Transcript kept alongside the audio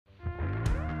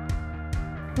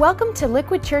Welcome to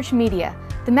Liquid Church Media.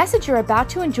 The message you're about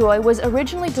to enjoy was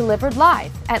originally delivered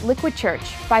live at Liquid Church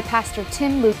by Pastor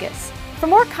Tim Lucas. For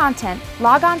more content,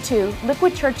 log on to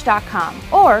liquidchurch.com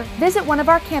or visit one of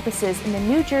our campuses in the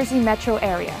New Jersey metro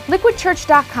area.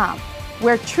 liquidchurch.com,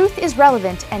 where truth is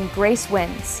relevant and grace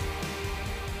wins.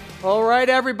 All right,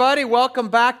 everybody, welcome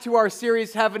back to our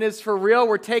series, Heaven is for Real.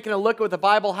 We're taking a look at what the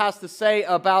Bible has to say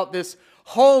about this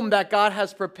home that God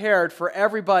has prepared for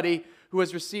everybody who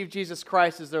has received Jesus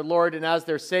Christ as their Lord and as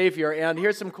their Savior. And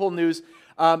here's some cool news.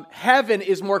 Heaven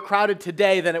is more crowded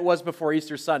today than it was before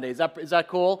Easter Sunday. Is that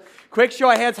cool? Quick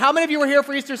show of hands. How many of you were here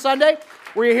for Easter Sunday?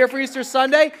 Were you here for Easter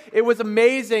Sunday? It was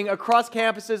amazing. Across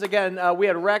campuses, again, we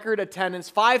had record attendance.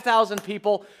 5,000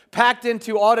 people packed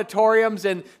into auditoriums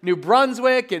in New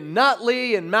Brunswick and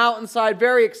Nutley and Mountainside.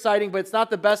 Very exciting, but it's not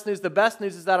the best news. The best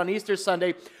news is that on Easter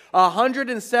Sunday,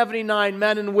 179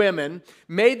 men and women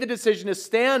made the decision to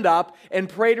stand up and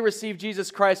pray to receive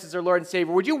Jesus Christ as their Lord and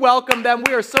Savior. Would you welcome them?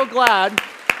 We are so glad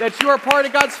that you are part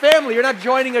of God's family. You're not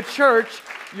joining a church.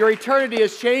 Your eternity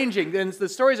is changing, and the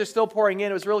stories are still pouring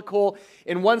in. It was really cool.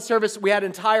 In one service, we had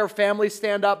entire families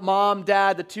stand up, mom,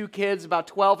 dad, the two kids, about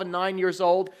 12 and 9 years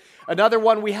old. Another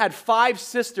one, we had 5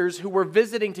 sisters who were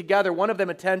visiting together. One of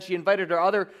them, 10, she invited her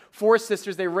other 4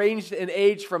 sisters. They ranged in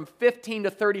age from 15 to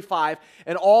 35,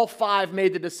 and all 5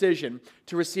 made the decision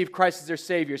to receive Christ as their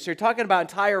Savior. So you're talking about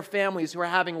entire families who are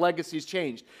having legacies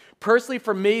changed. Personally,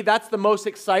 for me, that's the most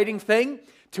exciting thing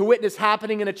to witness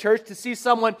happening in a church, to see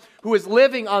someone who is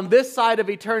living on this side of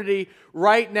eternity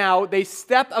right now. They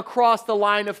step across the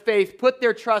line of faith, put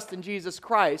their trust in Jesus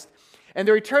Christ, and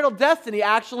their eternal destiny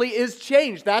actually is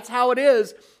changed. That's how it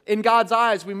is in God's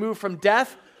eyes. We move from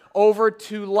death over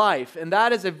to life, and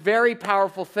that is a very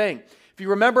powerful thing. If you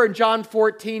remember in John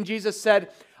 14, Jesus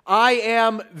said, "I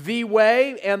am the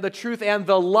way and the truth and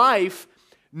the life.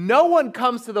 No one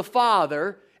comes to the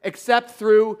Father except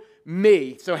through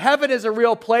me." So heaven is a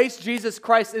real place. Jesus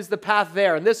Christ is the path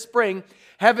there. And this spring,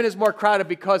 heaven is more crowded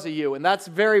because of you, and that's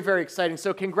very, very exciting.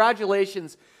 So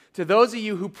congratulations to those of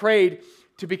you who prayed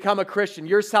to become a Christian.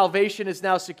 Your salvation is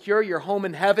now secure. Your home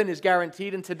in heaven is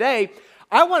guaranteed. And today,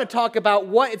 I want to talk about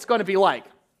what it's going to be like.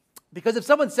 Because if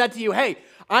someone said to you, "Hey,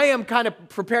 I am kind of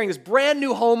preparing this brand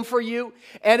new home for you,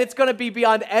 and it's going to be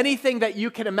beyond anything that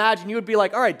you can imagine," you would be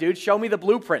like, "All right, dude, show me the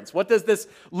blueprints. What does this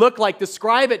look like?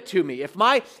 Describe it to me."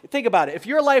 Think about it. If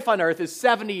your life on earth is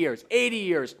 70 years, 80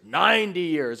 years, 90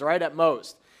 years, right, at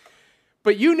most,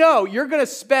 but you know you're going to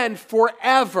spend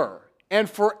forever and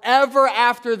forever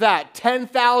after that,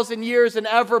 10,000 years and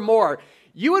ever more,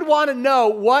 you would want to know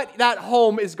what that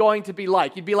home is going to be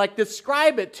like. You'd be like,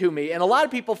 "Describe it to me." And a lot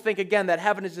of people think, again, that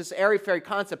heaven is this airy-fairy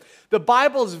concept. The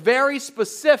Bible is very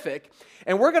specific,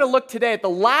 and we're going to look today at the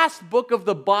last book of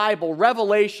the Bible,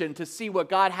 Revelation, to see what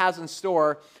God has in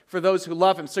store for those who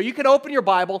love Him. So you can open your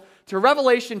Bible to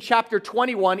Revelation chapter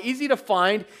 21, easy to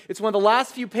find. It's one of the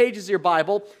last few pages of your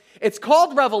Bible. It's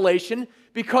called Revelation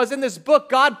because in this book,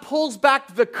 God pulls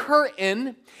back the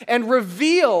curtain and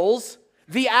reveals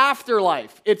the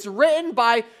afterlife. It's written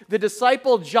by the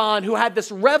disciple John, who had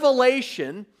this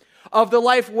revelation of the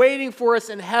life waiting for us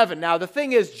in heaven. Now, the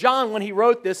thing is, John, when he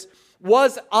wrote this,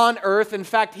 was on earth. In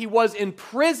fact, he was in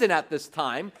prison at this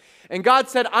time. And God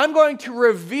said, "I'm going to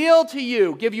reveal to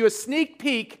you, give you a sneak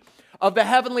peek of the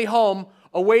heavenly home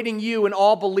awaiting you and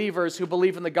all believers who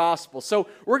believe in the gospel." So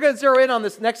we're going to zero in on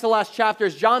this next to last chapter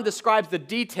as John describes the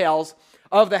details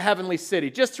of the heavenly city.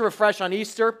 Just to refresh on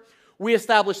Easter, we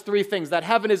established 3 things: that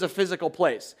heaven is a physical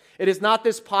place. It is not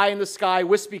this pie in the sky,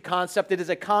 wispy concept. It is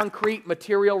a concrete,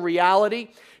 material reality.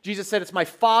 Jesus said, "It's my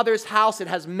Father's house. It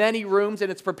has many rooms,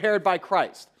 and it's prepared by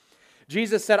Christ."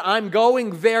 Jesus said, "I'm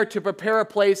going there to prepare a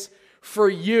place for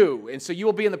you." And so you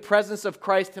will be in the presence of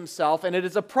Christ Himself, and it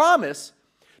is a promise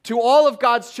to all of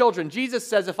God's children. Jesus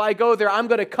says, "If I go there, I'm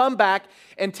going to come back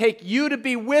and take you to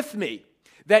be with me,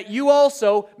 that you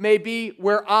also may be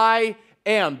where I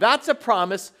am." That's a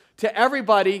promise to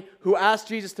everybody who asks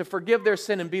Jesus to forgive their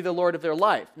sin and be the Lord of their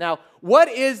life. Now, what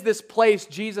is this place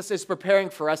Jesus is preparing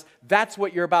for us? That's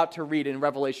what you're about to read in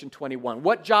Revelation 21.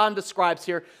 What John describes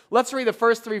here, let's read the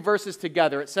first 3 verses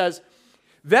together. It says,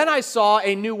 "Then I saw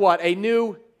a new" what? "A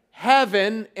new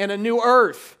heaven and a new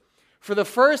earth. For the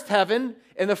first heaven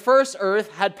and the first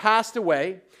earth had passed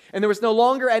away, and there was no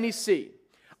longer any sea.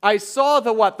 I saw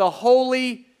the" what? "The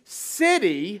holy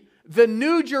city, the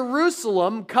new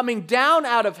Jerusalem, coming down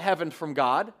out of heaven from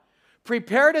God,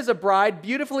 prepared as a bride,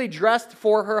 beautifully dressed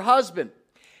for her husband.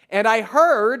 And I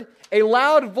heard a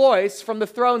loud voice from the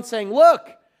throne saying,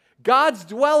 'Look, God's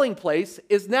dwelling place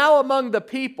is now among the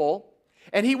people,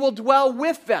 and He will dwell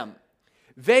with them.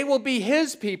 They will be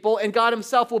his people, and God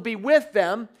himself will be with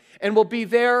them and will be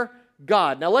their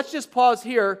God. Now let's just pause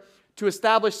here to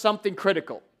establish something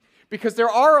critical, because there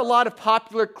are a lot of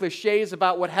popular cliches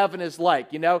about what heaven is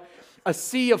like, a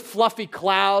sea of fluffy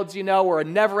clouds, or a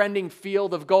never-ending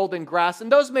field of golden grass,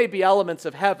 and those may be elements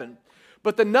of heaven.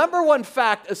 But the number one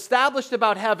fact established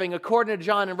about heaven, according to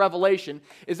John in Revelation,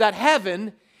 is that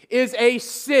heaven is a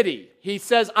city. He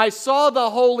says, I saw the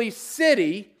holy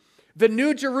city, the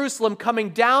New Jerusalem, coming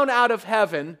down out of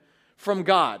heaven from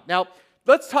God. Now,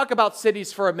 let's talk about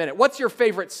cities for a minute. What's your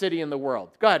favorite city in the world?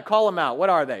 Go ahead, call them out. What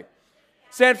are they?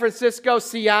 San Francisco,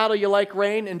 Seattle, you like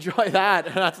rain? Enjoy that.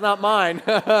 That's not mine.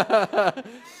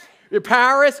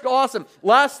 Paris, awesome.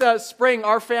 Last spring,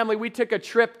 our family, we took a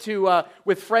trip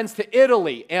with friends to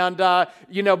Italy. And,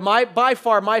 by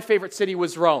far, my favorite city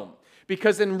was Rome.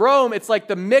 Because in Rome, it's like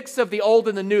the mix of the old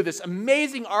and the new. This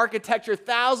amazing architecture,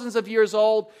 thousands of years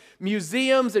old,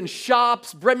 museums and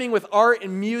shops brimming with art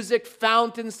and music,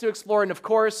 fountains to explore, and of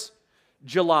course,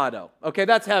 gelato. Okay,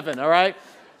 that's heaven, all right?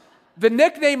 The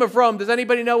nickname of Rome, does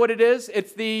anybody know what it is?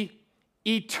 It's the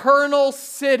eternal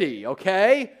city,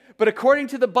 okay? But according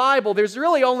to the Bible, there's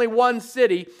really only one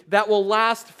city that will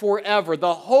last forever.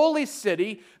 The holy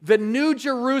city, the New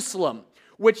Jerusalem,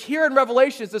 which here in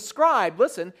Revelation is described,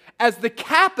 listen, as the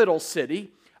capital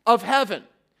city of heaven.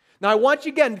 Now, I want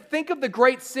you again, think of the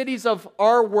great cities of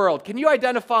our world. Can you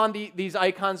identify these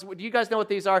icons? Do you guys know what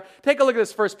these are? Take a look at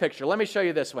this first picture. Let me show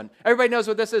you this one. Everybody knows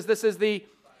what this is. This is the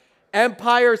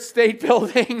Empire State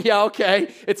Building. Yeah,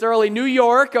 okay. It's early New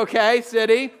York, okay,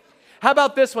 city. How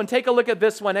about this one? Take a look at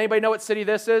this one. Anybody know what city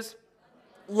this is?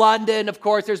 London, of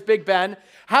course. There's Big Ben.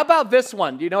 How about this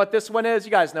one? Do you know what this one is?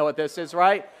 You guys know what this is,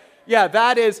 right? Yeah,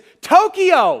 that is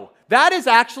Tokyo. That is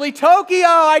actually Tokyo.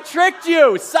 I tricked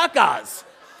you, suckers.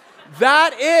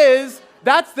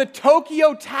 That's the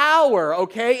Tokyo Tower,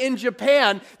 okay, in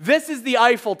Japan. This is the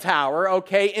Eiffel Tower,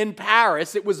 okay, in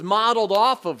Paris. It was modeled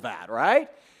off of that, right?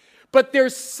 But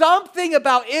there's something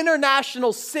about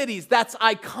international cities that's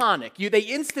iconic. They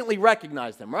instantly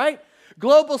recognize them, right?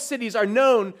 Global cities are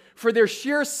known for their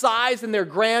sheer size and their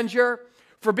grandeur,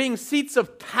 for being seats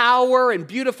of power and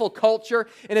beautiful culture,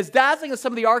 and as dazzling as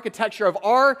some of the architecture of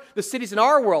the cities in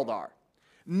our world are,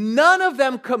 none of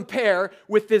them compare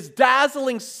with this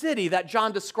dazzling city that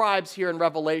John describes here in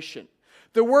Revelation.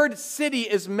 The word city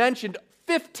is mentioned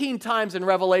 15 times in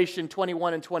Revelation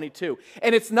 21 and 22,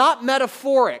 and it's not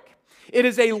metaphoric. It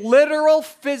is a literal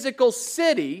physical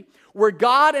city where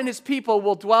God and his people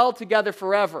will dwell together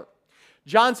forever.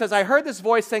 John says, I heard this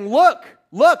voice saying, look,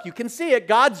 you can see it.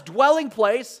 God's dwelling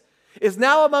place is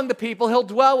now among the people. He'll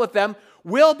dwell with them.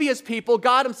 We'll be his people.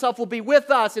 God himself will be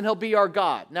with us, and he'll be our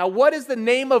God. Now, what is the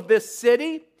name of this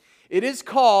city? It is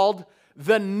called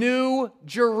the New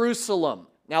Jerusalem.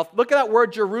 Now, look at that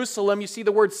word Jerusalem. You see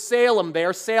the word Salem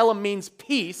there. Salem means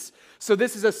peace. So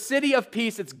this is a city of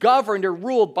peace. It's governed or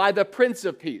ruled by the Prince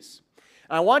of Peace.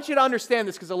 And I want you to understand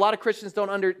this because a lot of Christians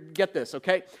don't get this,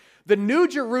 okay? The New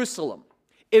Jerusalem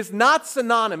is not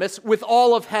synonymous with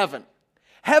all of heaven.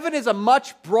 Heaven is a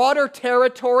much broader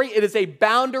territory. It is a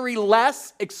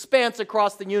boundary-less expanse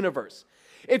across the universe.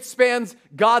 It spans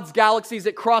God's galaxies.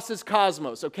 It crosses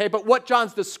cosmos, okay? But what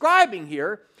John's describing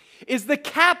here is the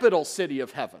capital city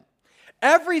of heaven.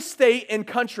 Every state and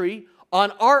country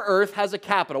on our earth has a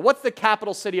capital. What's the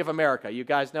capital city of America? You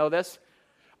guys know this?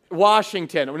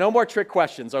 Washington. No more trick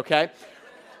questions, okay?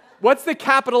 What's the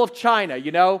capital of China?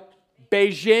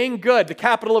 Beijing. Good. The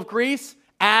capital of Greece?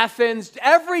 Athens.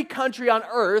 Every country on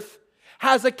earth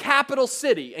has a capital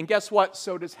city. And guess what?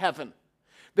 So does heaven.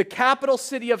 The capital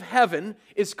city of heaven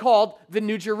is called the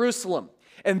New Jerusalem.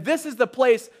 And this is the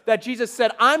place that Jesus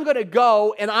said, I'm going to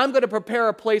go and I'm going to prepare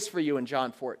a place for you in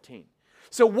John 14.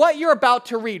 So what you're about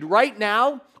to read right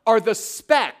now are the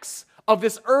specs of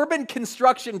this urban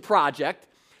construction project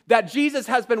that Jesus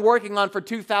has been working on for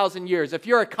 2,000 years. If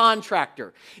you're a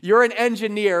contractor, you're an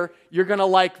engineer, you're going to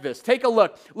like this. Take a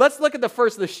look. Let's look at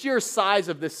the sheer size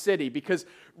of this city, because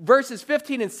verses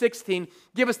 15 and 16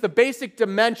 give us the basic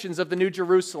dimensions of the New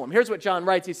Jerusalem. Here's what John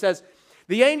writes. He says,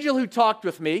 the angel who talked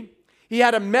with me, he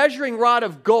had a measuring rod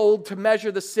of gold to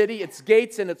measure the city, its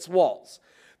gates and its walls.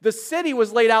 The city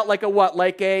was laid out like a what?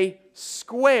 Like a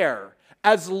square,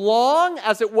 as long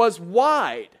as it was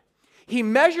wide. He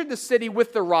measured the city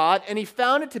with the rod, and he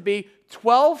found it to be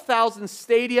 12,000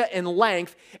 stadia in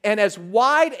length and as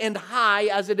wide and high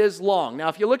as it is long. Now,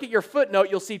 if you look at your footnote,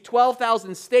 you'll see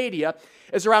 12,000 stadia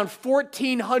is around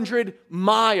 1,400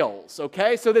 miles,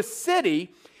 okay? So this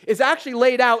city is actually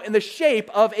laid out in the shape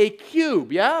of a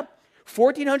cube, yeah?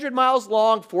 1,400 miles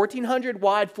long, 1,400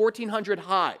 wide, 1,400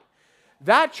 high.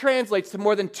 That translates to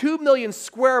more than 2 million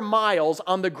square miles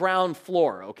on the ground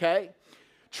floor, okay?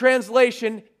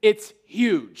 Translation, it's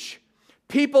huge.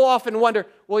 People often wonder,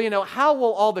 well, how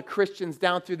will all the Christians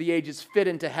down through the ages fit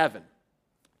into heaven?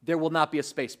 There will not be a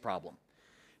space problem.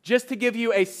 Just to give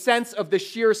you a sense of the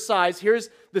sheer size, here's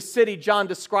the city John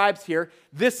describes here.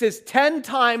 This is 10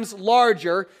 times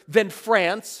larger than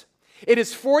France. It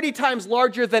is 40 times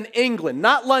larger than England,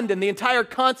 not London, the entire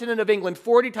continent of England,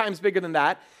 40 times bigger than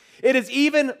that. It is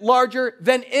even larger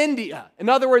than India. In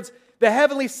other words, the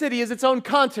heavenly city is its own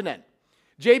continent.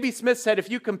 J.B. Smith said if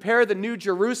you compare the New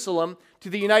Jerusalem to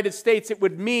the United States, it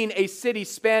would mean a city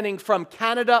spanning from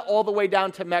Canada all the way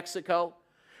down to Mexico,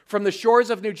 from the shores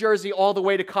of New Jersey all the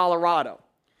way to Colorado.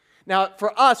 Now,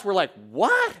 for us, we're like,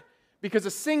 what? Because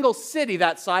a single city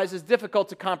that size is difficult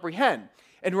to comprehend.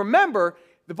 And remember,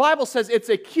 the Bible says it's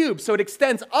a cube, so it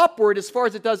extends upward as far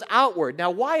as it does outward.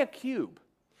 Now, why a cube?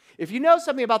 If you know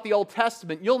something about the Old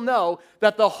Testament, you'll know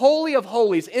that the Holy of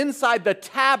Holies inside the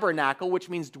tabernacle, which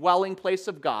means dwelling place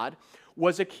of God,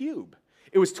 was a cube.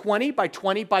 It was 20 by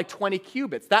 20 by 20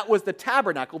 cubits. That was the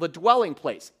tabernacle, the dwelling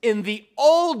place in the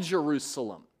Old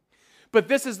Jerusalem. But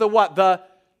this is the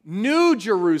New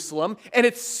Jerusalem, and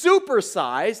it's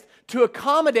supersized to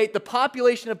accommodate the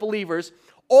population of believers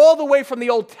all the way from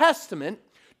the Old Testament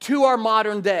to our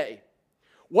modern day.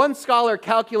 One scholar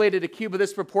calculated a cube of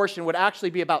this proportion would actually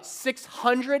be about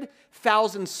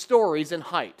 600,000 stories in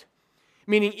height,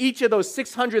 meaning each of those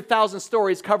 600,000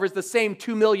 stories covers the same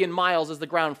 2 million miles as the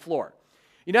ground floor.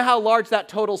 You know how large that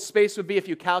total space would be if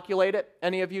you calculate it?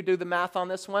 Any of you do the math on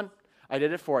this one? I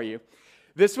did it for you.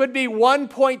 This would be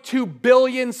 1.2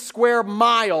 billion square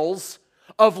miles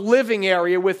of living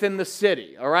area within the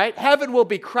city, all right? Heaven will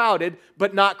be crowded,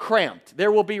 but not cramped.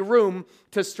 There will be room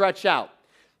to stretch out.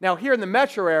 Now, here in the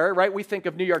metro area, right, we think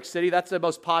of New York City. That's the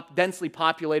most densely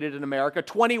populated in America.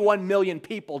 21 million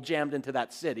people jammed into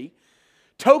that city.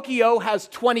 Tokyo has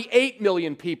 28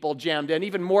 million people jammed in,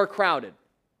 even more crowded.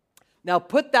 Now,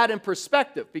 put that in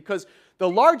perspective, because the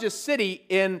largest city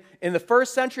in the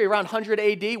first century, around 100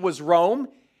 AD, was Rome,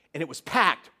 and it was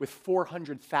packed with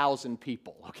 400,000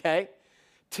 people, okay?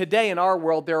 Today in our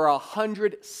world, there are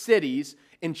 100 cities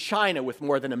in China with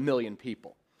more than 1 million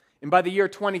people. And by the year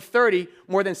 2030,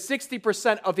 more than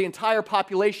 60% of the entire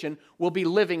population will be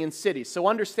living in cities. So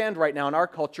understand right now in our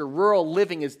culture, rural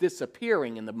living is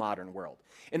disappearing in the modern world.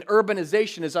 And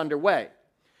urbanization is underway.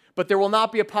 But there will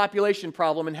not be a population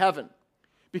problem in heaven.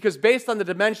 Because based on the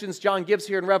dimensions John gives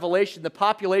here in Revelation, the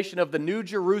population of the New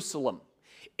Jerusalem,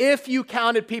 if you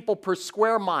counted people per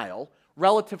square mile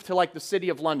relative to like the city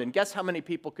of London, guess how many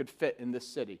people could fit in this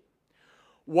city?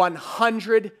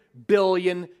 100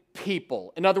 billion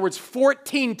people. In other words,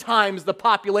 14 times the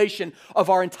population of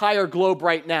our entire globe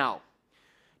right now.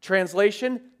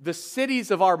 Translation, the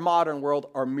cities of our modern world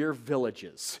are mere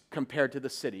villages compared to the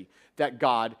city that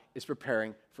God is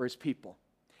preparing for his people.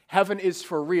 Heaven is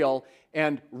for real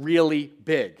and really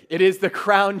big. It is the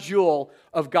crown jewel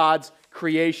of God's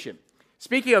creation.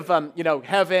 Speaking of,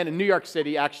 heaven in New York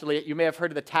City, actually, you may have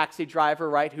heard of the taxi driver,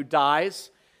 right, who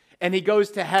dies. And he goes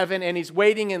to heaven, and he's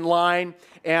waiting in line,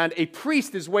 and a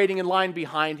priest is waiting in line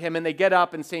behind him, and they get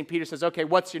up, and St. Peter says, okay,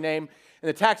 what's your name? And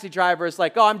the taxi driver is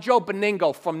like, oh, I'm Joe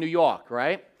Beningo from New York,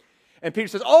 right? And Peter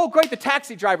says, oh, great, the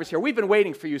taxi driver's here. We've been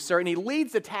waiting for you, sir. And he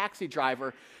leads the taxi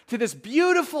driver to this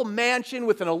beautiful mansion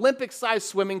with an Olympic-sized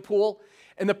swimming pool.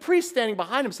 And the priest standing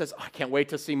behind him says, oh, I can't wait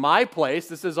to see my place.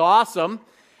 This is awesome.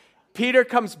 Peter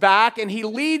comes back, and he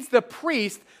leads the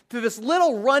priest to this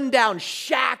little rundown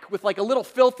shack with like a little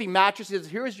filthy mattress. He says,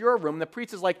 here's your room. And the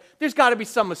priest is like, there's got to be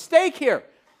some mistake here.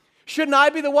 Shouldn't I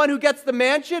be the one who gets the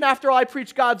mansion? After all, I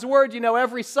preach God's word,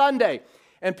 every Sunday.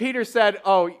 And Peter said,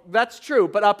 oh, that's true,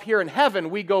 but up here in heaven,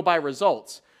 we go by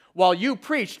results. While you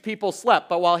preached, people slept,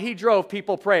 but while he drove,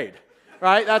 people prayed.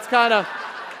 Right? That's kind of...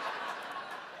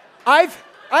 I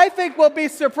think we'll be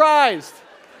surprised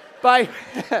by,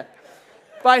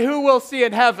 by who we'll see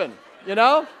in heaven,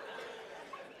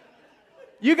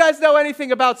 You guys know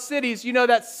anything about cities, you know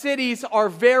that cities are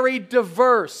very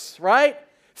diverse, right?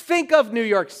 Think of New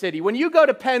York City. When you go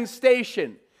to Penn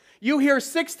Station, you hear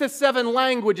 6 to 7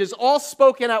 languages all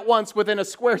spoken at once within a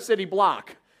square city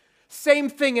block. Same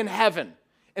thing in heaven.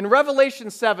 In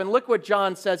Revelation 7, look what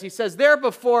John says. He says, there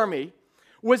before me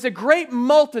was a great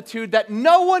multitude that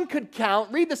no one could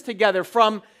count. Read this together.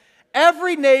 From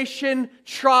every nation,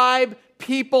 tribe,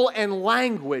 people, and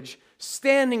language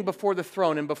standing before the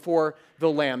throne and before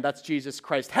the Lamb. That's Jesus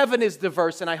Christ. Heaven is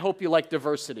diverse, and I hope you like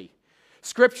diversity.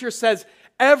 Scripture says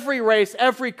every race,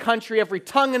 every country, every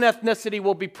tongue and ethnicity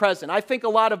will be present. I think a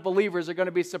lot of believers are going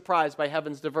to be surprised by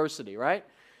heaven's diversity, right?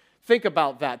 Think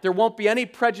about that. There won't be any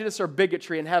prejudice or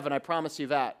bigotry in heaven, I promise you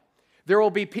that. There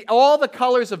will be, all the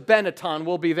colors of Benetton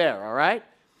will be there, all right?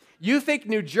 You think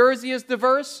New Jersey is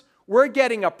diverse? We're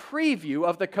getting a preview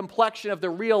of the complexion of the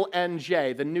real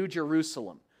NJ, the New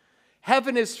Jerusalem.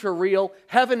 Heaven is for real.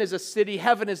 Heaven is a city.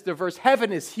 Heaven is diverse.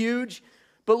 Heaven is huge.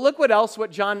 But look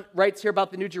what John writes here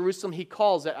about the New Jerusalem. He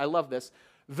calls it, I love this,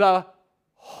 the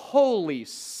holy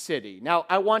city. Now,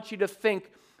 I want you to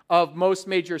think of most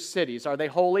major cities. Are they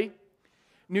holy?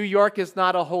 New York is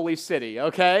not a holy city,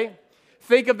 okay?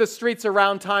 Think of the streets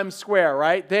around Times Square,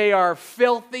 right? They are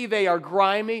filthy, they are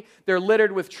grimy, they're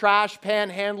littered with trash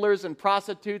panhandlers and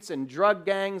prostitutes and drug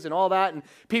gangs and all that, and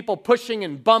people pushing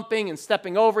and bumping and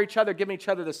stepping over each other, giving each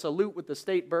other the salute with the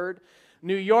state bird.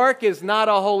 New York is not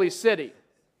a holy city.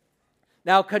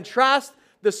 Now contrast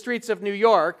the streets of New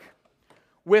York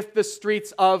with the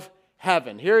streets of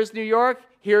heaven. Here's New York,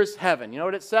 here's heaven. You know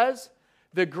what it says?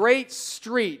 The great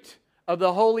street of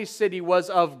the holy city was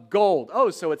of gold.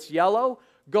 Oh, so it's yellow?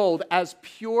 Gold, as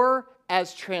pure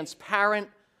as transparent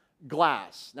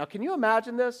glass. Now, can you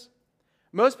imagine this?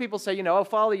 Most people say,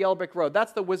 follow the yellow brick road.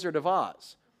 That's the Wizard of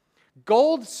Oz.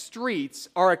 Gold streets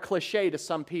are a cliche to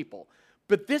some people.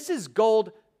 But this is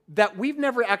gold that we've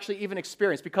never actually even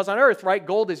experienced. Because on earth, right,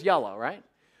 gold is yellow, right?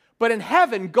 But in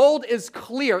heaven, gold is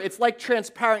clear. It's like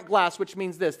transparent glass, which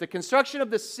means this. The construction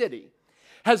of the city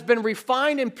has been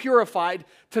refined and purified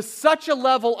to such a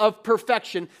level of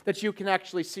perfection that you can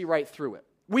actually see right through it.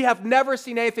 We have never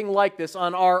seen anything like this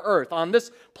on our earth. On this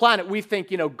planet, we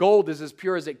think, gold is as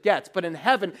pure as it gets. But in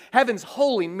heaven, heaven's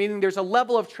holy, meaning there's a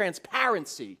level of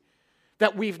transparency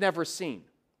that we've never seen.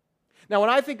 Now,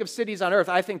 when I think of cities on earth,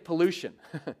 I think pollution.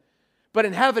 But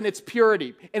in heaven, it's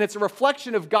purity, and it's a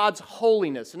reflection of God's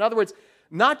holiness. In other words,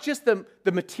 not just the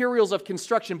materials of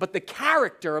construction, but the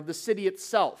character of the city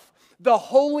itself. The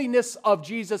holiness of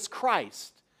Jesus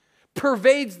Christ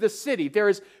pervades the city. There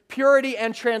is purity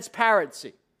and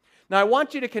transparency. Now, I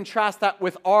want you to contrast that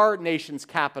with our nation's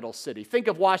capital city. Think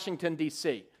of Washington,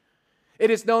 D.C. It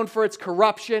is known for its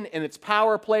corruption and its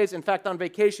power plays. In fact, on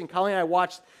vacation, Colleen and I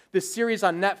watched this series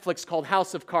on Netflix called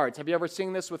House of Cards. Have you ever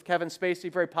seen this with Kevin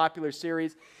Spacey? Very popular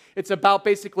series. It's about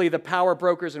basically the power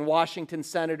brokers and Washington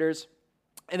senators.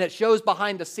 And it shows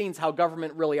behind the scenes how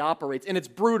government really operates. And it's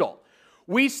brutal.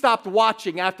 We stopped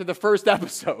watching after the first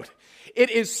episode.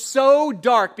 It is so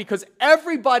dark because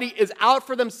everybody is out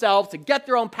for themselves to get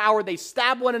their own power. They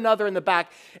stab one another in the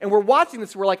back. And we're watching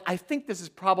this, we're like, I think this is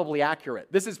probably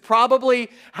accurate. This is probably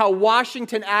how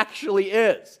Washington actually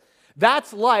is.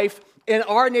 That's life in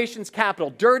our nation's capital.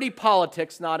 Dirty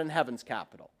politics, not in heaven's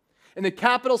capital. In the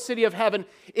capital city of heaven,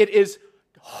 it is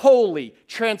holy,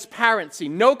 transparency,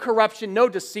 no corruption, no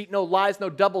deceit, no lies, no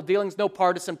double dealings, no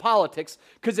partisan politics,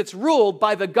 because it's ruled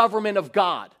by the government of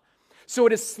God. So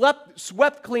it is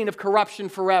swept clean of corruption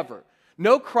forever.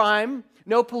 No crime,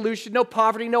 no pollution, no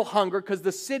poverty, no hunger, because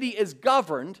the city is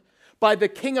governed by the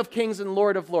King of Kings and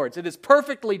Lord of Lords. It is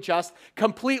perfectly just,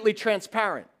 completely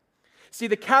transparent. See,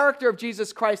 the character of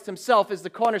Jesus Christ himself is the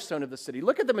cornerstone of the city.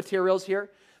 Look at the materials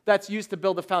here that's used to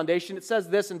build the foundation. It says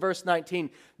this in verse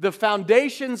 19, the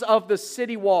foundations of the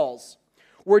city walls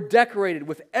were decorated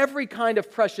with every kind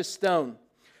of precious stone.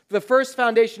 The first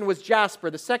foundation was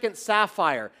jasper, the second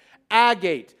sapphire,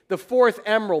 agate, the fourth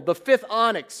emerald, the fifth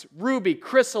onyx, ruby,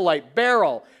 chrysolite,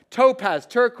 beryl, topaz,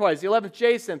 turquoise, the 11th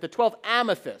jacinth, the 12th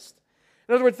amethyst.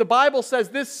 In other words, the Bible says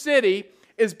this city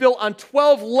is built on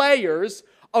 12 layers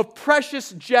of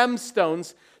precious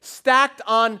gemstones stacked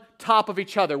on top of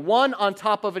each other, one on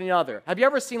top of another. Have you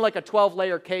ever seen like a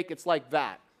 12-layer cake? It's like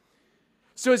that.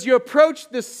 So as you approach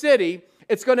the city,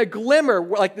 it's going to glimmer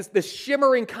like this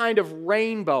shimmering kind of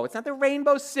rainbow. It's not the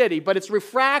rainbow city, but it's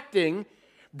refracting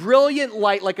brilliant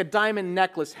light like a diamond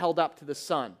necklace held up to the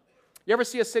sun. You ever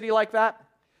see a city like that?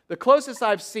 The closest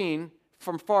I've seen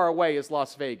from far away is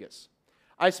Las Vegas.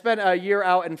 I spent a year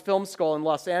out in film school in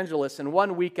Los Angeles, and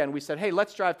one weekend we said, hey,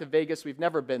 let's drive to Vegas. We've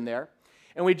never been there.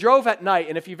 And we drove at night,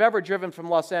 and if you've ever driven from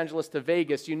Los Angeles to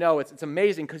Vegas, you know it's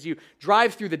amazing because you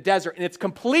drive through the desert, and it's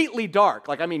completely dark,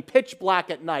 pitch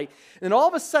black at night. And then all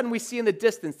of a sudden, we see in the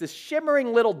distance this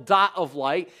shimmering little dot of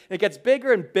light, and it gets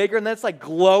bigger and bigger, and then it's like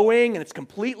glowing, and it's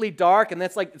completely dark, and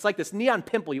then it's like this neon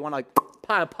pimple you want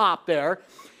to pop there.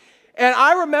 And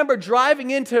I remember driving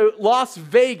into Las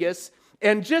Vegas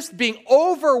and just being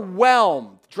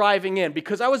overwhelmed driving in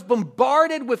because I was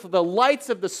bombarded with the lights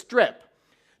of the Strip.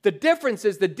 The difference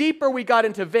is the deeper we got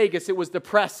into Vegas, it was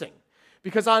depressing.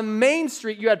 Because on Main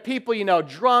Street, you had people,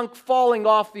 drunk, falling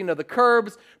off, the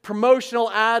curbs,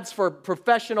 promotional ads for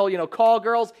professional, call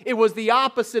girls. It was the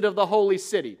opposite of the holy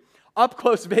city. Up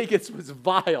close Vegas was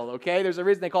vile, okay? There's a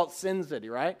reason they call it Sin City,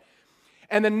 right?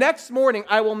 And the next morning,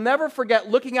 I will never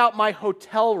forget looking out my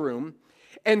hotel room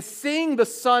and seeing the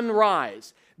sun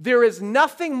rise. There is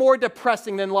nothing more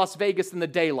depressing than Las Vegas in the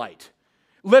daylight.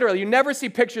 Literally, you never see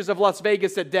pictures of Las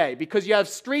Vegas at day because you have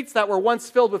streets that were once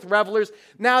filled with revelers.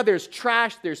 Now there's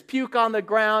trash, there's puke on the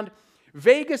ground.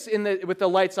 Vegas with the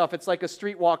lights off, it's like a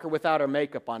streetwalker without her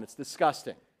makeup on. It's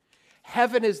disgusting.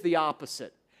 Heaven is the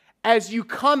opposite. As you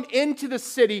come into the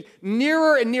city,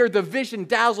 nearer and nearer, the vision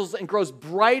dazzles and grows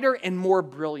brighter and more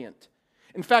brilliant.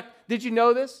 In fact, did you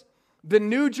know this? The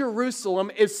New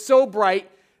Jerusalem is so bright,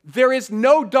 there is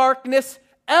no darkness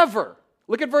ever.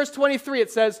 Look at verse 23. It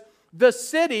says, the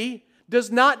city does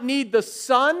not need the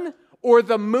sun or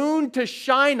the moon to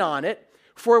shine on it,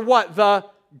 for what? The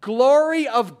glory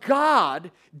of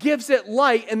God gives it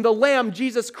light, and the Lamb,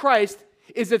 Jesus Christ,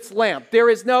 is its lamp. There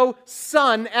is no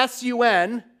sun,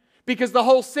 S-U-N, because the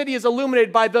whole city is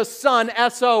illuminated by the sun,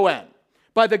 S-O-N,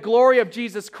 by the glory of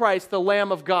Jesus Christ, the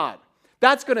Lamb of God.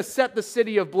 That's going to set the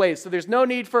city ablaze. So there's no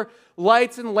need for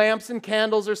lights and lamps and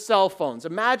candles or cell phones.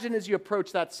 Imagine as you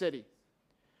approach that city,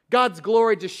 God's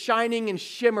glory just shining and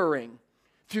shimmering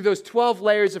through those 12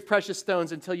 layers of precious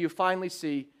stones until you finally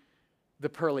see the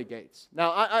pearly gates.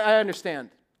 Now, I understand.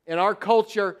 In our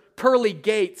culture, pearly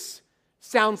gates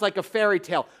sounds like a fairy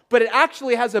tale, but it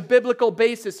actually has a biblical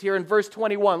basis here in verse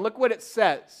 21. Look what it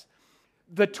says.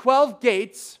 The 12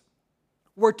 gates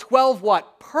were 12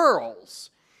 what? Pearls.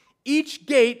 Each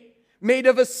gate made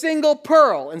of a single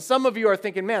pearl. And some of you are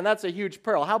thinking, man, that's a huge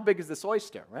pearl. How big is this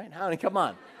oyster, right? Come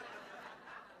on.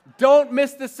 Don't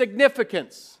miss the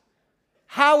significance.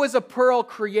 How is a pearl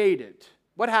created?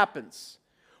 What happens?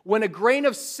 When a grain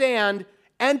of sand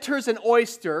enters an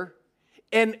oyster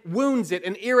and wounds it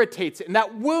and irritates it, and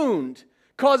that wound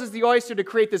causes the oyster to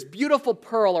create this beautiful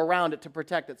pearl around it to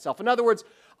protect itself. In other words,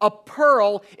 a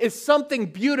pearl is something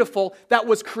beautiful that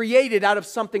was created out of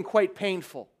something quite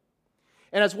painful.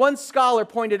 And as one scholar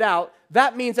pointed out,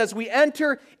 that means as we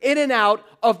enter in and out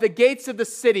of the gates of the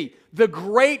city, the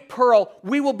great pearl,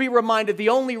 we will be reminded the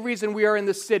only reason we are in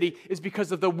the city is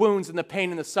because of the wounds and the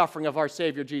pain and the suffering of our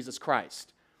Savior, Jesus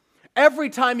Christ. Every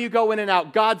time you go in and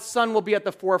out, God's Son will be at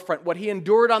the forefront. What He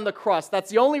endured on the cross, that's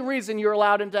the only reason you're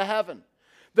allowed into heaven.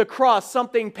 The cross,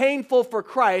 something painful for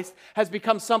Christ, has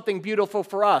become something beautiful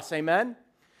for us. Amen?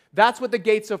 That's what the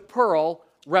gates of pearl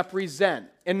represent.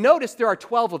 And notice there are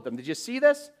 12 of them. Did you see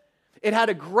this? It had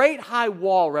a great high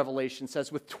wall, Revelation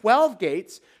says, with 12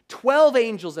 gates, 12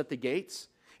 angels at the gates.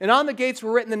 And on the gates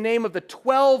were written the name of the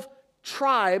 12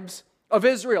 tribes of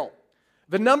Israel.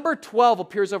 The number 12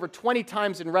 appears over 20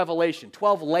 times in Revelation.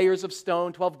 12 layers of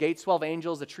stone, 12 gates, 12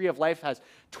 angels. The tree of life has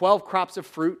 12 crops of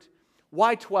fruit.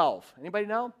 Why 12? Anybody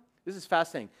know? This is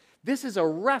fascinating. This is a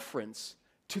reference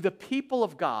to the people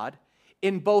of God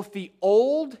in both the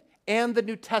Old and the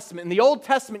New Testament. In the Old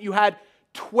Testament, you had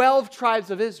 12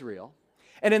 tribes of Israel.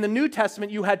 And in the New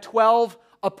Testament, you had 12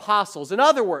 apostles. In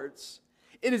other words,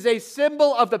 it is a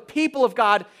symbol of the people of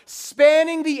God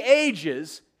spanning the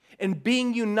ages and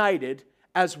being united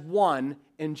as one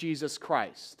in Jesus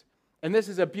Christ. And this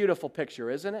is a beautiful picture,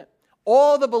 isn't it?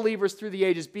 All the believers through the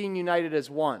ages being united as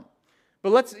one.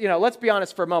 But let's be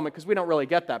honest for a moment, because we don't really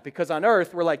get that. Because on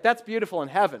earth, we're like, that's beautiful in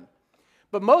heaven.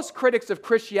 But most critics of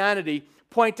Christianity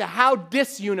point to how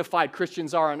disunified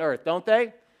Christians are on earth, don't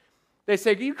they? They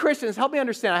say, you Christians, help me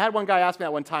understand. I had one guy ask me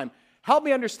that one time. Help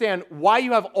me understand why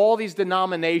you have all these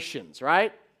denominations,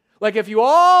 right? Like if you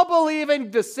all believe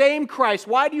in the same Christ,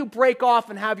 why do you break off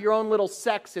and have your own little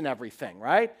sects and everything,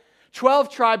 right? 12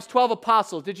 tribes, 12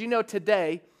 apostles. Did you know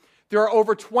today there are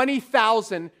over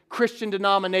 20,000 Christian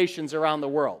denominations around the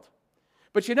world?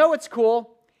 But you know what's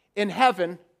cool? In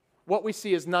heaven, what we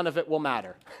see is none of it will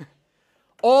matter.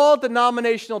 All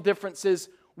denominational differences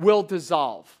will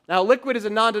dissolve. Now, Liquid is a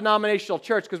non-denominational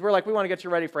church because we're like, we want to get you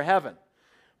ready for heaven.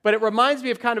 But it reminds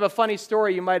me of kind of a funny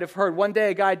story you might have heard. One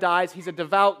day a guy dies. He's a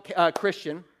devout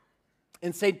Christian.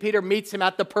 And St. Peter meets him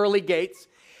at the pearly gates.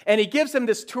 And he gives him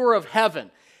this tour of heaven.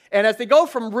 And as they go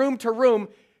from room to room,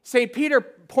 St. Peter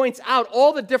points out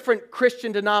all the different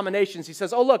Christian denominations. He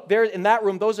says, oh, look, there in that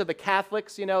room, those are the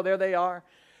Catholics. There they are.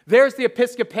 There's the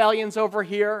Episcopalians over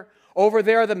here. Over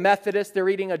there are the Methodists. They're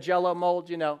eating a Jell-O mold,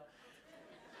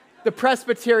 The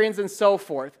Presbyterians and so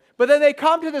forth. But then they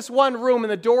come to this one room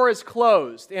and the door is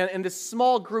closed. And this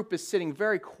small group is sitting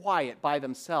very quiet by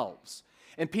themselves.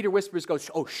 And Peter whispers,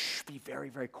 oh, shh, be very,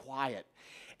 very quiet.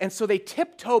 And so they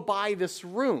tiptoe by this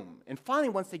room. And finally,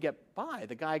 once they get by,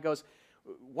 the guy goes,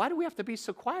 why do we have to be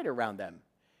so quiet around them?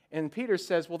 And Peter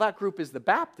says, well, that group is the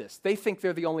Baptists. They think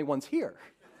they're the only ones here.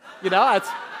 It's...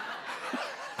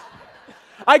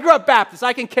 I grew up Baptist.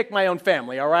 I can kick my own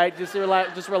family, all right? Just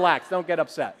relax. Don't get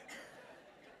upset.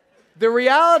 The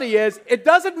reality is, it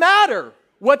doesn't matter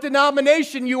what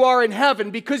denomination you are in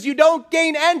heaven, because you don't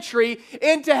gain entry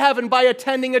into heaven by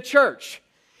attending a church.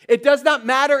 It does not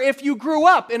matter if you grew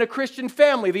up in a Christian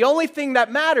family. The only thing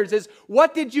that matters is,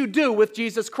 what did you do with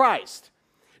Jesus Christ?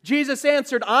 Jesus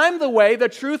answered, I'm the way, the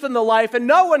truth, and the life, and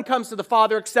no one comes to the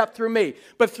Father except through me.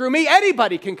 But through me,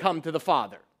 anybody can come to the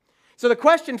Father. So the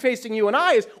question facing you and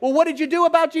I is, well, what did you do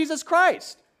about Jesus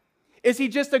Christ? Is he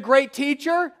just a great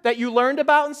teacher that you learned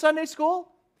about in Sunday school?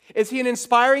 Is he an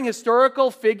inspiring historical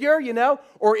figure,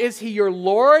 Or is he your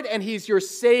Lord and he's your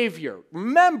Savior?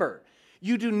 Remember,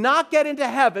 you do not get into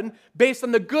heaven based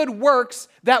on the good works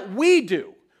that we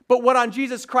do, but what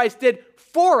Jesus Christ did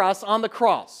for us on the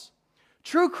cross.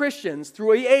 True Christians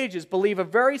through the ages believe a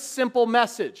very simple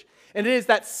message, and it is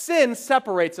that sin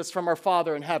separates us from our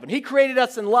Father in heaven. He created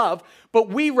us in love, but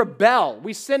we rebel.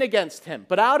 We sin against him.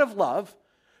 But out of love,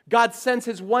 God sends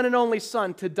his one and only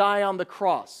Son to die on the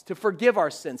cross, to forgive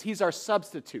our sins. He's our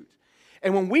substitute.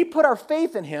 And when we put our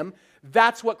faith in him,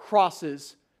 that's what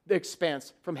crosses the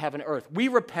expanse from heaven to earth. We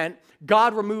repent,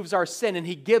 God removes our sin, and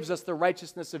he gives us the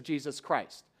righteousness of Jesus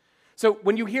Christ. So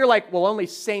when you hear only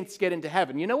saints get into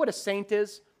heaven, you know what a saint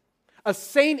is? A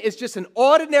saint is just an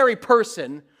ordinary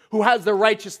person who has the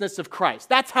righteousness of Christ.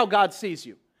 That's how God sees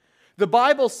you. The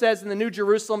Bible says in the New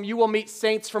Jerusalem, you will meet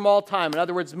saints from all time. In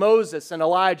other words, Moses and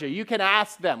Elijah. You can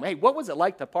ask them, hey, what was it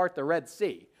like to part the Red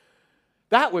Sea?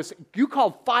 You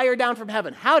called fire down from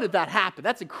heaven. How did that happen?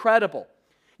 That's incredible.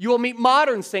 You will meet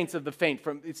modern saints of the faith,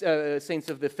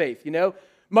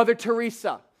 Mother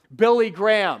Teresa, Billy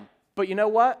Graham. But you know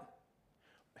what?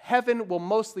 Heaven will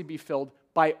mostly be filled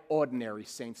by ordinary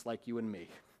saints like you and me,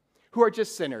 who are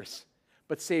just sinners,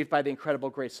 but saved by the incredible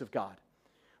grace of God.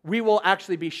 We will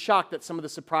actually be shocked at some of the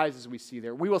surprises we see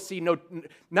there. We will see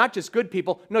not just good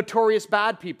people, notorious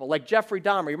bad people, like Jeffrey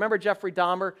Dahmer. You remember Jeffrey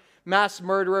Dahmer? Mass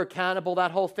murderer, cannibal, that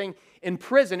whole thing. In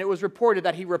prison, it was reported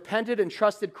that he repented and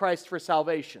trusted Christ for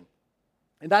salvation.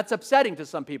 And that's upsetting to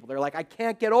some people. They're like, I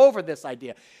can't get over this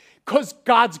idea. Because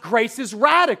God's grace is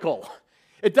radical.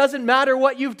 It doesn't matter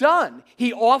what you've done.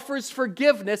 He offers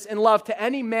forgiveness and love to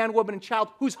any man, woman, and child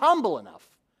who's humble enough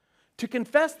to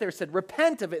confess their sin,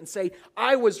 repent of it, and say,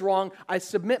 I was wrong. I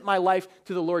submit my life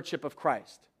to the lordship of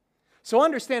Christ. So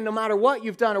understand, no matter what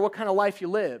you've done or what kind of life you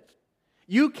lived,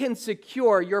 you can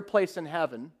secure your place in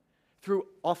heaven through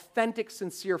authentic,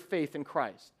 sincere faith in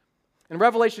Christ. In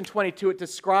Revelation 22, it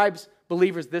describes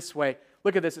believers this way.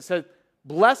 Look at this. It says,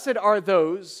 blessed are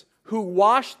those who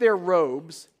wash their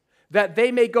robes, that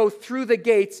they may go through the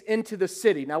gates into the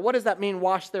city. Now, what does that mean,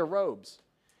 wash their robes?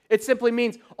 It simply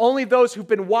means only those who've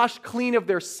been washed clean of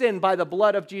their sin by the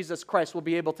blood of Jesus Christ will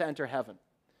be able to enter heaven.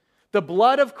 The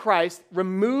blood of Christ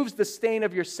removes the stain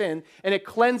of your sin, and it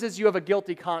cleanses you of a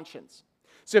guilty conscience.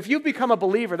 So if you've become a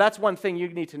believer, that's one thing you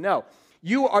need to know.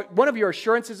 One of your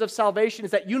assurances of salvation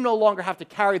is that you no longer have to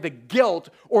carry the guilt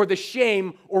or the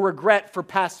shame or regret for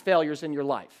past failures in your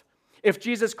life. If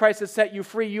Jesus Christ has set you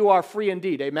free, you are free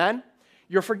indeed. Amen?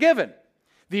 You're forgiven.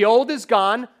 The old is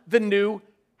gone, the new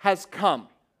has come.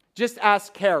 Just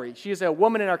ask Carrie. She is a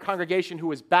woman in our congregation who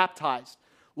was baptized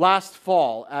last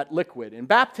fall at Liquid. And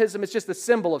baptism is just a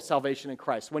symbol of salvation in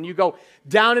Christ. When you go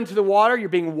down into the water, you're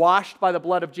being washed by the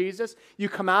blood of Jesus. You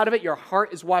come out of it, your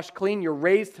heart is washed clean, you're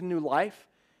raised to new life.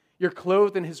 You're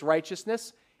clothed in his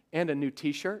righteousness and a new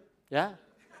t-shirt. Yeah.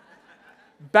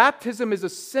 Baptism is a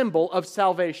symbol of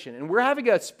salvation. And we're having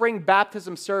a spring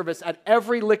baptism service at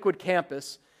every Liquid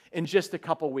campus in just a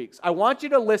couple weeks. I want you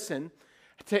to listen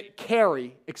to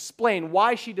Carrie explain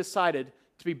why she decided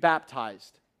to be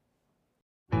baptized.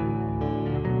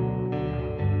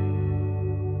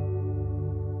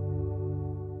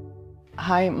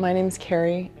 Hi, my name's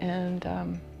Carrie, and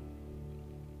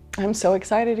I'm so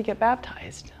excited to get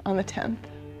baptized on the 10th.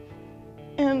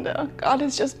 And God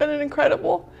has just been an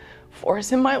incredible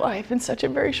force in my life in such a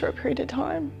very short period of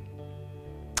time.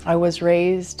 I was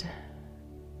raised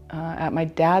at my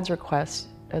dad's request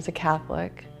as a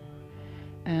Catholic,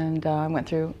 and I went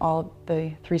through all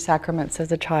the 3 sacraments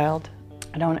as a child.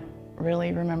 I don't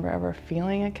really remember ever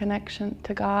feeling a connection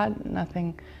to God,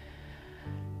 nothing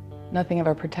of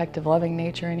a protective, loving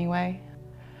nature anyway.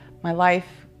 My life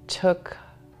took,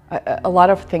 a lot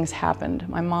of things happened.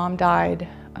 My mom died.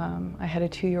 I had a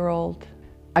 2-year-old.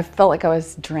 I felt like I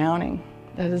was drowning.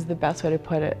 That is the best way to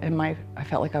put it. I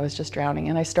felt like I was just drowning.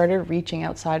 And I started reaching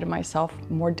outside of myself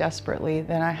more desperately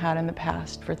than I had in the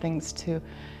past for things to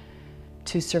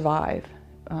survive,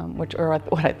 what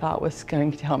I thought was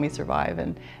going to help me survive.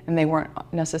 And they weren't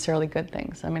necessarily good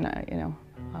things. I mean,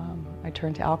 I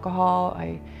turned to alcohol,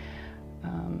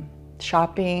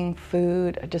 shopping,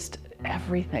 food, just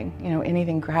everything,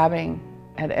 anything grabbing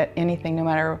at anything, no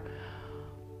matter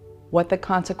what the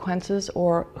consequences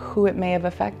or who it may have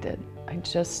affected. I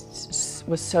just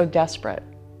was so desperate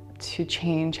to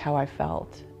change how I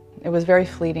felt. It was very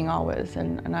fleeting always,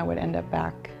 and I would end up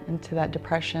back into that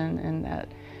depression and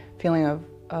that feeling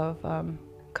of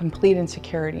complete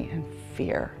insecurity and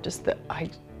fear. Just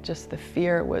the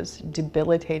fear was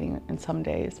debilitating in some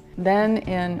days. Then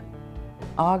in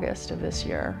August of this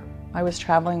year, I was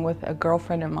traveling with a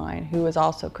girlfriend of mine who was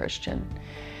also Christian,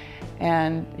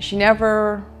 and she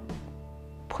never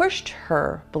pushed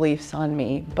her beliefs on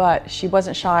me, but she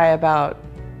wasn't shy about,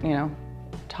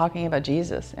 talking about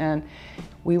Jesus, and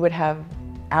we would have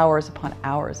hours upon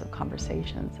hours of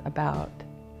conversations about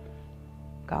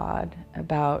God,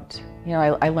 about,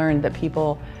 I learned that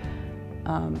people,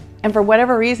 and for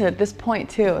whatever reason at this point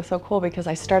too, it was so cool because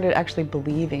I started actually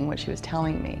believing what she was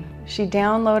telling me. She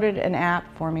downloaded an app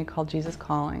for me called Jesus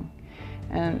Calling,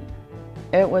 and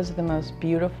it was the most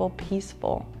beautiful,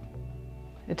 peaceful.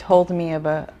 It told me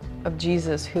of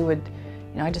Jesus who would,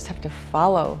 I just have to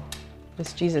follow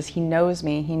this Jesus. He knows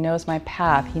me, he knows my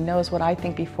path, he knows what I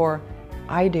think before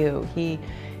I do. He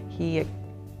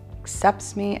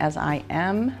accepts me as I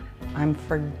am. I'm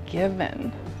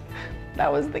forgiven. That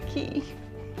was the key.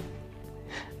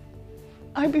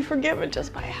 I'd be forgiven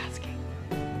just by asking.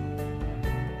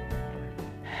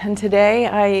 And today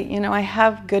I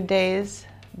have good days,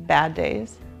 bad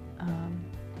days,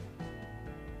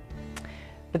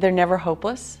 but they're never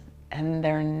hopeless, and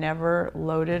they're never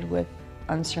loaded with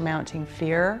unsurmounting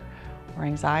fear or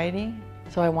anxiety.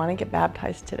 So I want to get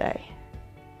baptized today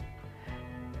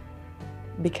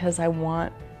because I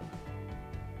want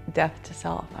death to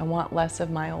self. I want less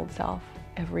of my old self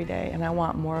every day, and I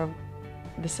want more of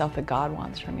the self that God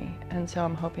wants for me. And so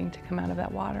I'm hoping to come out of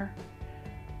that water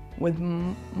with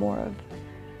more of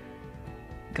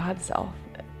God's self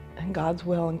and God's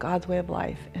will and God's way of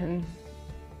life, and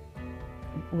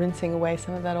rinsing away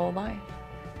some of that old life.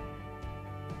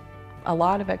 A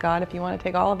lot of it, God. If you want to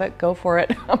take all of it, go for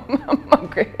it. I'm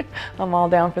great. I'm all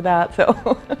down for that.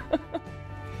 So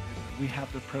we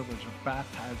have the privilege of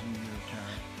baptizing you, Karen,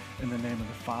 in the name of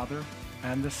the Father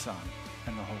and the Son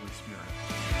and the Holy Spirit.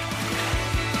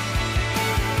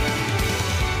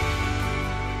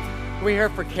 Can we hear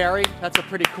it for Carrie? That's a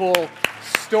pretty cool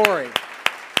story.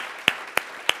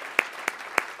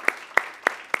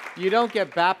 You don't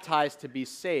get baptized to be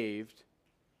saved.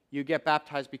 You get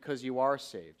baptized because you are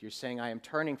saved. You're saying, I am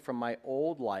turning from my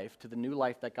old life to the new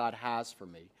life that God has for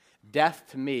me. Death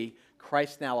to me,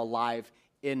 Christ now alive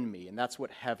in me. And that's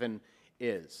what heaven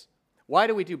is. Why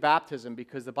do we do baptism?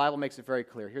 Because the Bible makes it very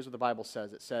clear. Here's what the Bible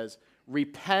says. It says,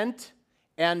 repent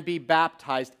and be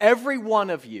baptized, every one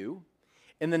of you,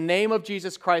 in the name of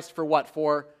Jesus Christ for what?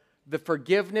 For the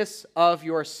forgiveness of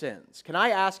your sins. Can I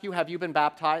ask you, have you been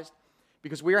baptized?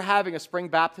 Because we are having a spring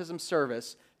baptism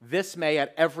service this May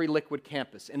at every Liquid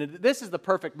campus. And this is the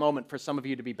perfect moment for some of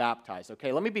you to be baptized,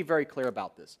 okay? Let me be very clear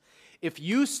about this. If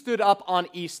you stood up on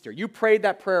Easter, you prayed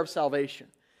that prayer of salvation,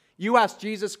 you asked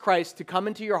Jesus Christ to come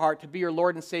into your heart, to be your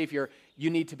Lord and Savior, you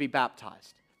need to be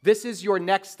baptized. This is your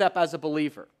next step as a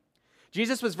believer.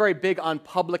 Jesus was very big on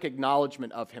public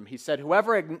acknowledgement of him. He said,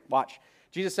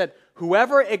 Jesus said,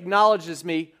 whoever acknowledges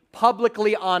me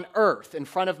publicly on earth in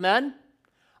front of men,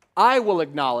 I will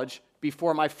acknowledge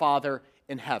before my Father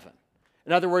in heaven.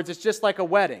 In other words, it's just like a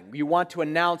wedding. You want to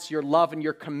announce your love and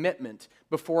your commitment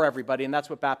before everybody, and that's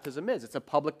what baptism is. It's a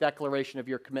public declaration of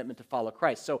your commitment to follow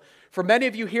Christ. So for many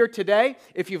of you here today,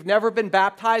 if you've never been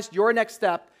baptized, your next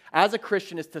step as a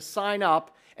Christian is to sign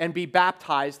up and be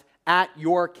baptized at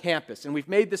your campus. And we've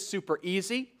made this super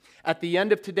easy. At the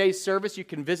end of today's service, you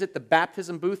can visit the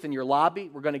baptism booth in your lobby.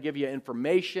 We're going to give you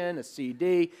information, a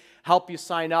CD, help you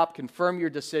sign up, confirm your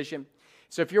decision.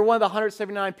 So if you're one of the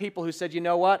 179 people who said, you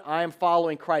know what, I am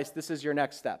following Christ, this is your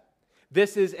next step.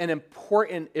 This is very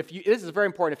important if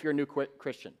you're a new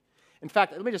Christian. In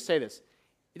fact, let me just say this.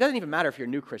 It doesn't even matter if you're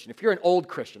a new Christian. If you're an old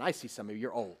Christian, I see some of you,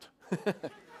 you're old.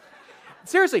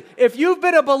 Seriously, if you've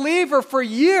been a believer for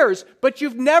years, but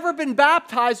you've never been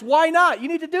baptized, why not? You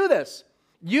need to do this.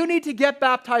 You need to get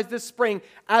baptized this spring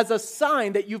as a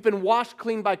sign that you've been washed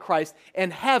clean by Christ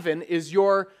and heaven is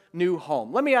your new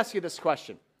home. Let me ask you this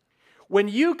question. When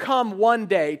you come one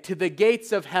day to the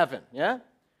gates of heaven,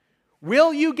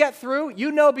 will you get through?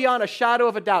 You know beyond a shadow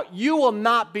of a doubt, you will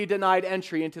not be denied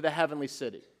entry into the heavenly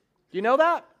city. Do you know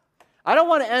that? I don't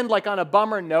want to end like on a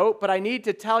bummer note, but I need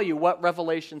to tell you what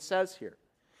Revelation says here.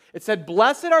 It said,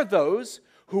 blessed are those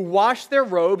who wash their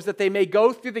robes that they may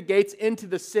go through the gates into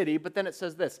the city. But then it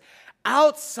says this,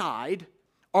 outside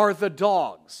are the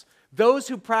dogs, Those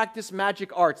who practice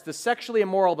magic arts, the sexually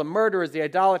immoral, the murderers, the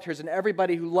idolaters, and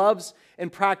everybody who loves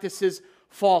and practices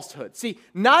falsehood. See,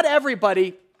 not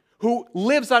everybody who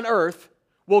lives on earth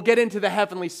will get into the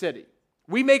heavenly city.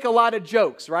 We make a lot of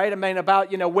jokes, right? I mean,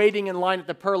 about, waiting in line at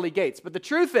the pearly gates. But the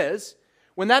truth is,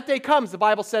 when that day comes, the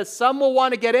Bible says some will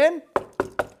want to get in,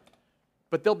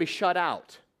 but they'll be shut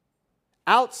out.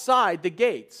 Outside the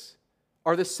gates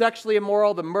are the sexually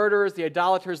immoral, the murderers, the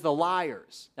idolaters, the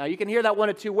liars. Now, you can hear that one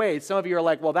of two ways. Some of you are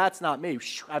like, well, that's not me.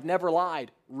 I've never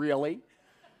lied. Really?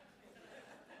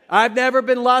 I've never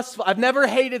been lustful. I've never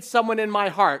hated someone in my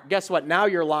heart. Guess what? Now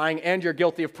you're lying and you're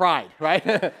guilty of pride,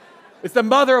 right? It's the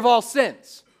mother of all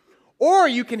sins. Or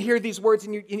you can hear these words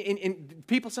and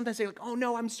people sometimes say, like, oh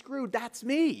no, I'm screwed. That's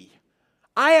me.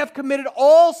 I have committed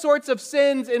all sorts of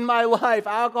sins in my life,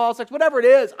 alcohol, sex, whatever it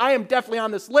is. I am definitely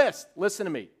on this list. Listen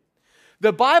to me.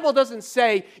 The Bible doesn't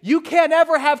say you can't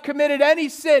ever have committed any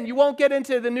sin. You won't get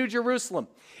into the New Jerusalem.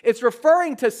 It's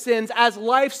referring to sins as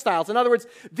lifestyles. In other words,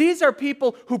 these are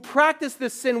people who practice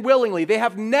this sin willingly. They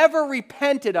have never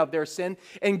repented of their sin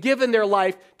and given their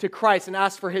life to Christ and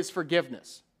asked for his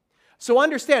forgiveness. So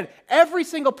understand, every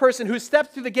single person who steps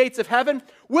through the gates of heaven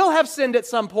will have sinned at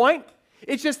some point.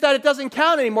 It's just that it doesn't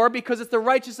count anymore because it's the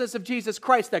righteousness of Jesus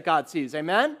Christ that God sees.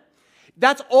 Amen?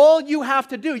 That's all you have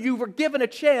to do. You were given a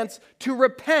chance to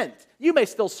repent. You may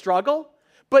still struggle,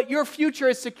 but your future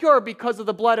is secure because of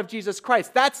the blood of Jesus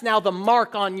Christ. That's now the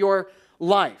mark on your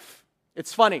life.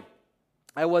 It's funny.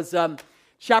 I was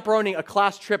chaperoning a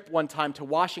class trip one time to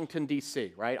Washington,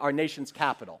 D.C., right? Our nation's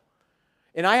capital.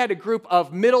 And I had a group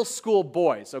of middle school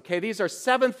boys, okay? These are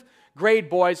 7th grade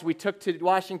boys we took to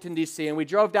Washington, D.C., and we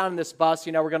drove down in this bus.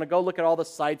 We're going to go look at all the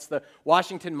sites, the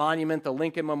Washington Monument, the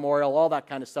Lincoln Memorial, all that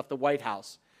kind of stuff, the White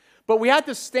House. But we had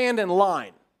to stand in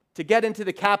line to get into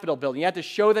the Capitol building. You had to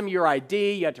show them your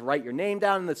ID. You had to write your name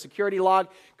down in the security log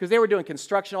because they were doing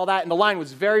construction, all that, and the line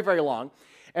was very, very long.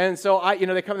 And so,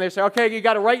 they come and they say, okay, you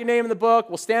got to write your name in the book.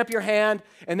 We'll stamp your hand,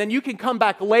 and then you can come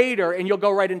back later, and you'll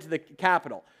go right into the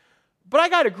Capitol. But I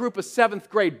got a group of 7th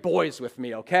grade boys with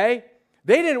me, okay?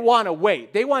 They didn't want to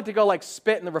wait. They wanted to go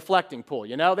spit in the reflecting pool,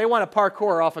 They want to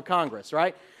parkour off of Congress,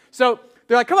 right? So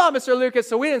they're like, come on, Mr. Lucas.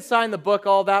 So we didn't sign the book,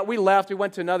 all that. We left. We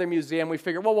went to another museum. We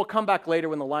figured, well, we'll come back later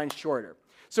when the line's shorter.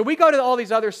 So we go to all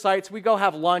these other sites. We go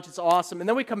have lunch. It's awesome. And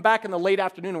then we come back in the late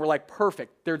afternoon, and we're like,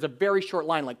 perfect. There's a very short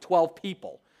line, 12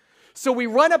 people. So we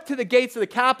run up to the gates of the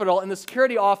Capitol, and the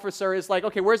security officer is like,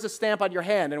 okay, where's the stamp on your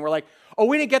hand? And we're like, oh,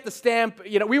 we didn't get the stamp.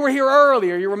 We were here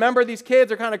earlier. You remember these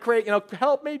kids are kind of crazy.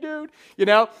 Help me, dude.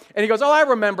 And he goes, oh, I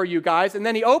remember you guys. And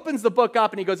then he opens the book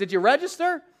up, and he goes, did you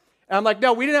register? And I'm like,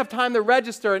 no, we didn't have time to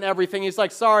register and everything. He's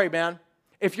like, sorry, man.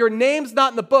 If your name's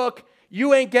not in the book,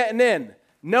 you ain't getting in.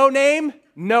 No name,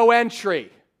 no entry.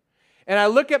 And I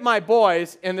look at my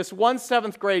boys, and this one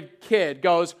 7th grade kid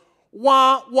goes,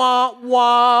 wah, wah,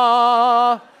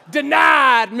 wah,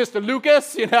 denied, Mr.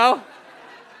 Lucas,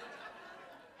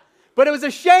 But it was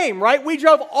a shame, right? We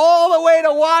drove all the way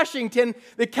to Washington,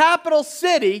 the capital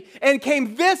city, and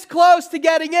came this close to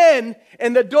getting in,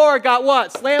 and the door got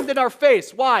what? Slammed in our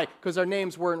face. Why? Because our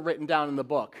names weren't written down in the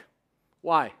book.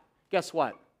 Why? Guess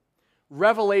what?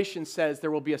 Revelation says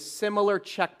there will be a similar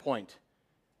checkpoint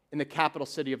in the capital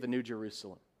city of the New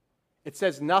Jerusalem. It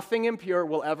says nothing impure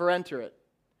will ever enter it,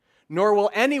 nor will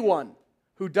anyone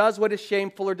who does what is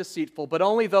shameful or deceitful, but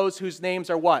only those whose names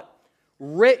are what?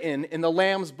 Written in the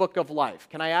Lamb's Book of Life.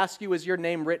 Can I ask you, is your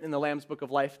name written in the Lamb's Book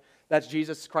of Life? That's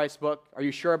Jesus Christ's book. Are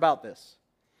you sure about this?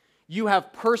 You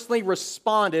have personally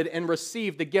responded and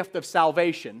received the gift of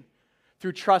salvation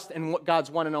through trust in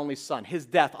God's one and only Son, his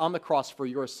death on the cross for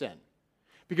your sin.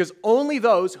 Because only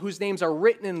those whose names are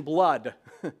written in blood,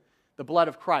 the blood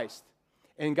of Christ,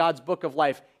 in God's Book of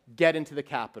Life, get into the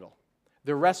Capitol.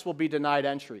 The rest will be denied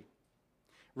entry.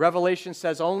 Revelation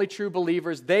says only true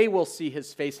believers, they will see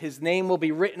his face. His name will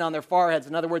be written on their foreheads.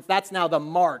 In other words, that's now the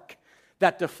mark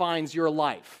that defines your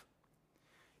life.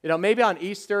 Maybe on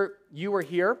Easter, you were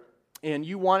here and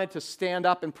you wanted to stand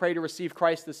up and pray to receive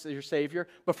Christ as your Savior,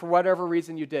 but for whatever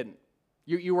reason you didn't.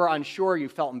 You were unsure, you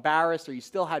felt embarrassed, or you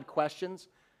still had questions.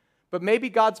 But maybe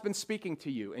God's been speaking to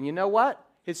you. And you know what?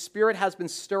 His Spirit has been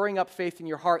stirring up faith in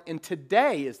your heart, and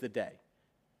today is the day.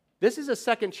 This is a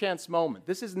second chance moment.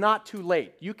 This is not too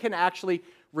late. You can actually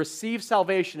receive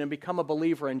salvation and become a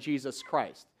believer in Jesus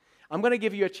Christ. I'm going to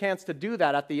give you a chance to do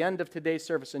that at the end of today's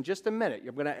service in just a minute.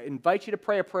 I'm going to invite you to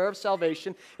pray a prayer of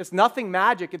salvation. It's nothing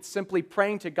magic. It's simply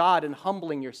praying to God and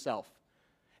humbling yourself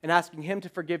and asking him to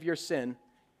forgive your sin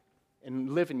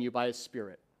and live in you by his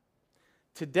Spirit.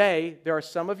 Today, there are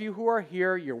some of you who are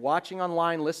here, you're watching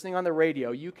online, listening on the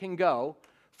radio. You can go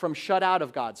from shut out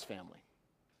of God's family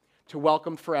to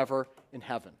welcome forever in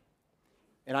heaven.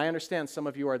 And I understand some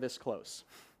of you are this close.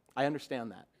 I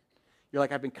understand that. You're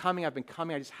like, I've been coming, I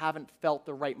just haven't felt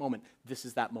the right moment. This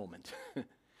is that moment.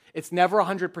 It's never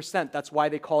 100%. That's why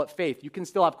they call it faith. You can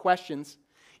still have questions.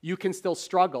 You can still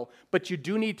struggle. But you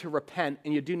do need to repent,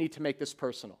 and you do need to make this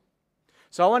personal.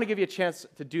 So I want to give you a chance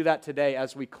to do that today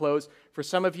as we close. For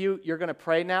some of you, you're going to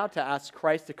pray now to ask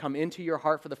Christ to come into your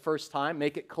heart for the first time,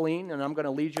 make it clean, and I'm going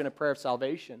to lead you in a prayer of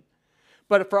salvation.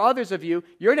 But for others of you,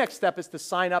 your next step is to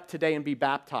sign up today and be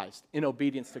baptized in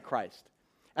obedience to Christ.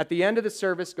 At the end of the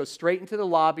service, go straight into the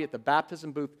lobby at the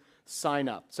baptism booth, sign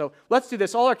up. So let's do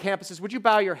this. All our campuses, would you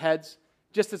bow your heads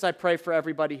just as I pray for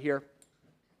everybody here?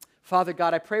 Father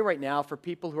God, I pray right now for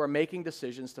people who are making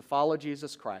decisions to follow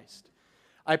Jesus Christ.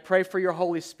 I pray for your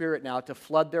Holy Spirit now to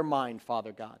flood their mind,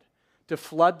 Father God, to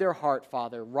flood their heart,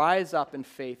 Father. Rise up in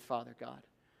faith, Father God.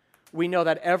 We know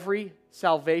that every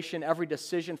salvation, every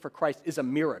decision for Christ is a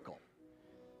miracle.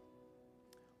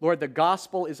 Lord, the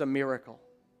gospel is a miracle,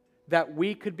 that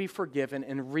we could be forgiven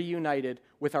and reunited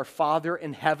with our Father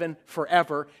in heaven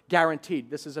forever, guaranteed.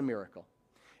 This is a miracle.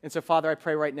 And so, Father, I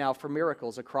pray right now for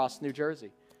miracles across New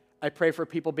Jersey. I pray for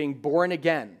people being born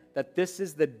again, that this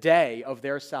is the day of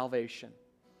their salvation.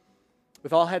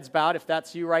 With all heads bowed, if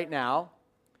that's you right now,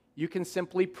 you can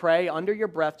simply pray under your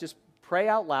breath, just pray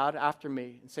out loud after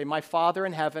me and say, my Father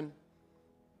in heaven,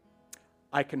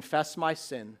 I confess my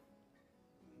sin,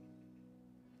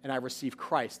 and I receive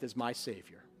Christ as my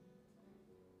Savior.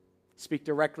 Speak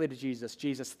directly to Jesus.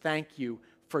 Jesus, thank you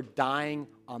for dying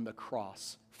on the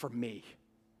cross for me.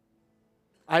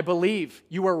 I believe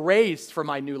you were raised for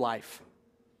my new life.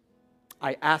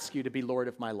 I ask you to be Lord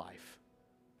of my life.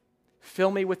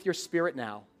 Fill me with your Spirit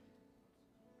now.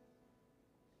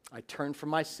 I turn from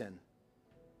my sin,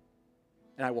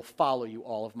 and I will follow you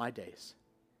all of my days.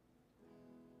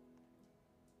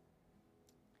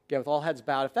 Again, with all heads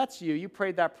bowed, if that's you, you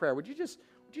prayed that prayer, would you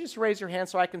just raise your hand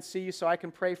so I can see you, so I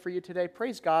can pray for you today?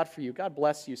 Praise God for you. God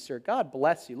bless you, sir. God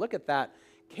bless you. Look at that.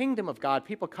 Kingdom of God,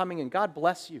 people coming in. God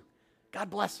bless you. God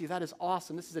bless you. That is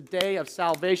awesome. This is a day of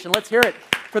salvation. Let's hear it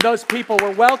for those people.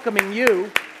 We're welcoming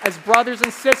you as brothers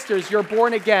and sisters. You're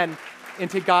born again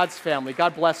into God's family.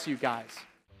 God bless you guys.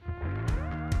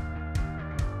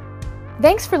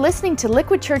 Thanks for listening to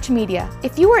Liquid Church Media.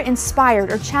 If you were inspired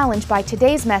or challenged by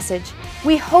today's message,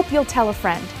 we hope you'll tell a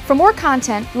friend. For more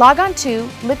content, log on to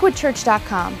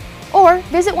liquidchurch.com or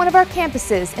visit one of our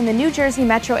campuses in the New Jersey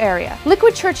metro area.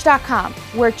 liquidchurch.com,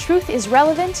 where truth is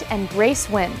relevant and grace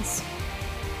wins.